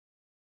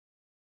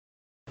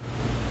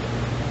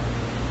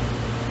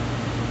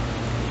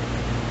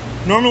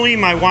Normally,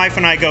 my wife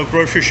and I go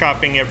grocery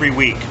shopping every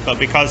week, but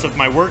because of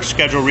my work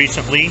schedule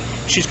recently,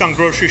 she's gone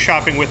grocery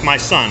shopping with my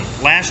son.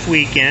 Last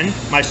weekend,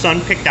 my son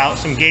picked out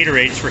some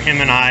Gatorades for him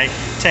and I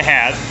to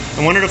have,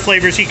 and one of the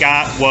flavors he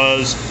got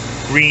was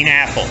green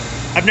apple.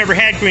 I've never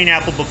had green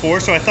apple before,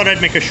 so I thought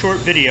I'd make a short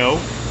video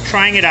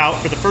trying it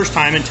out for the first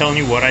time and telling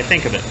you what I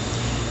think of it.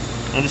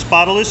 Now, this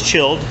bottle is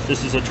chilled.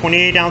 This is a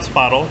 28-ounce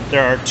bottle.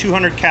 There are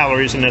 200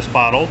 calories in this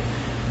bottle.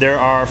 There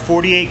are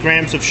 48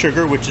 grams of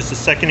sugar, which is the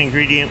second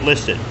ingredient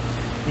listed.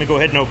 Let me go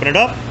ahead and open it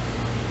up.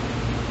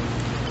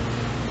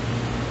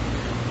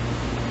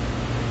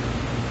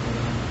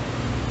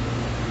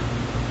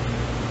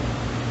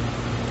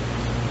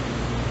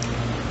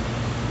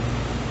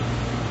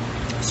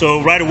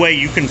 So right away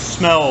you can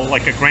smell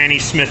like a Granny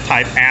Smith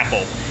type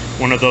apple,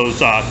 one of those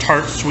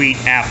tart sweet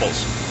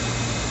apples.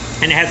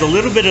 And it has a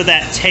little bit of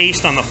that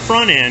taste on the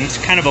front end,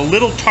 kind of a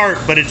little tart,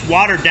 but it's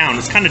watered down,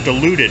 it's kind of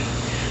diluted.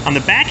 On the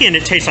back end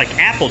it tastes like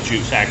apple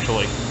juice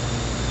actually.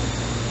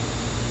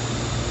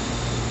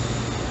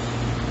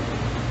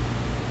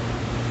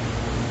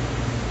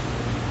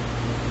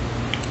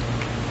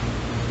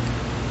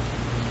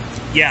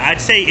 Yeah,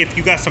 I'd say if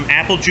you got some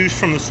apple juice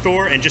from the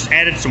store and just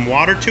added some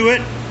water to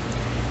it,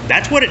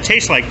 that's what it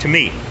tastes like to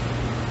me.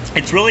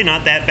 It's really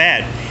not that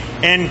bad.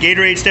 And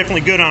Gatorade's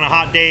definitely good on a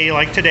hot day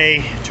like today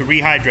to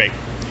rehydrate.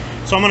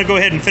 So I'm gonna go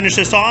ahead and finish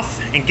this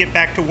off and get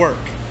back to work.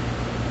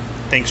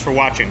 Thanks for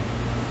watching.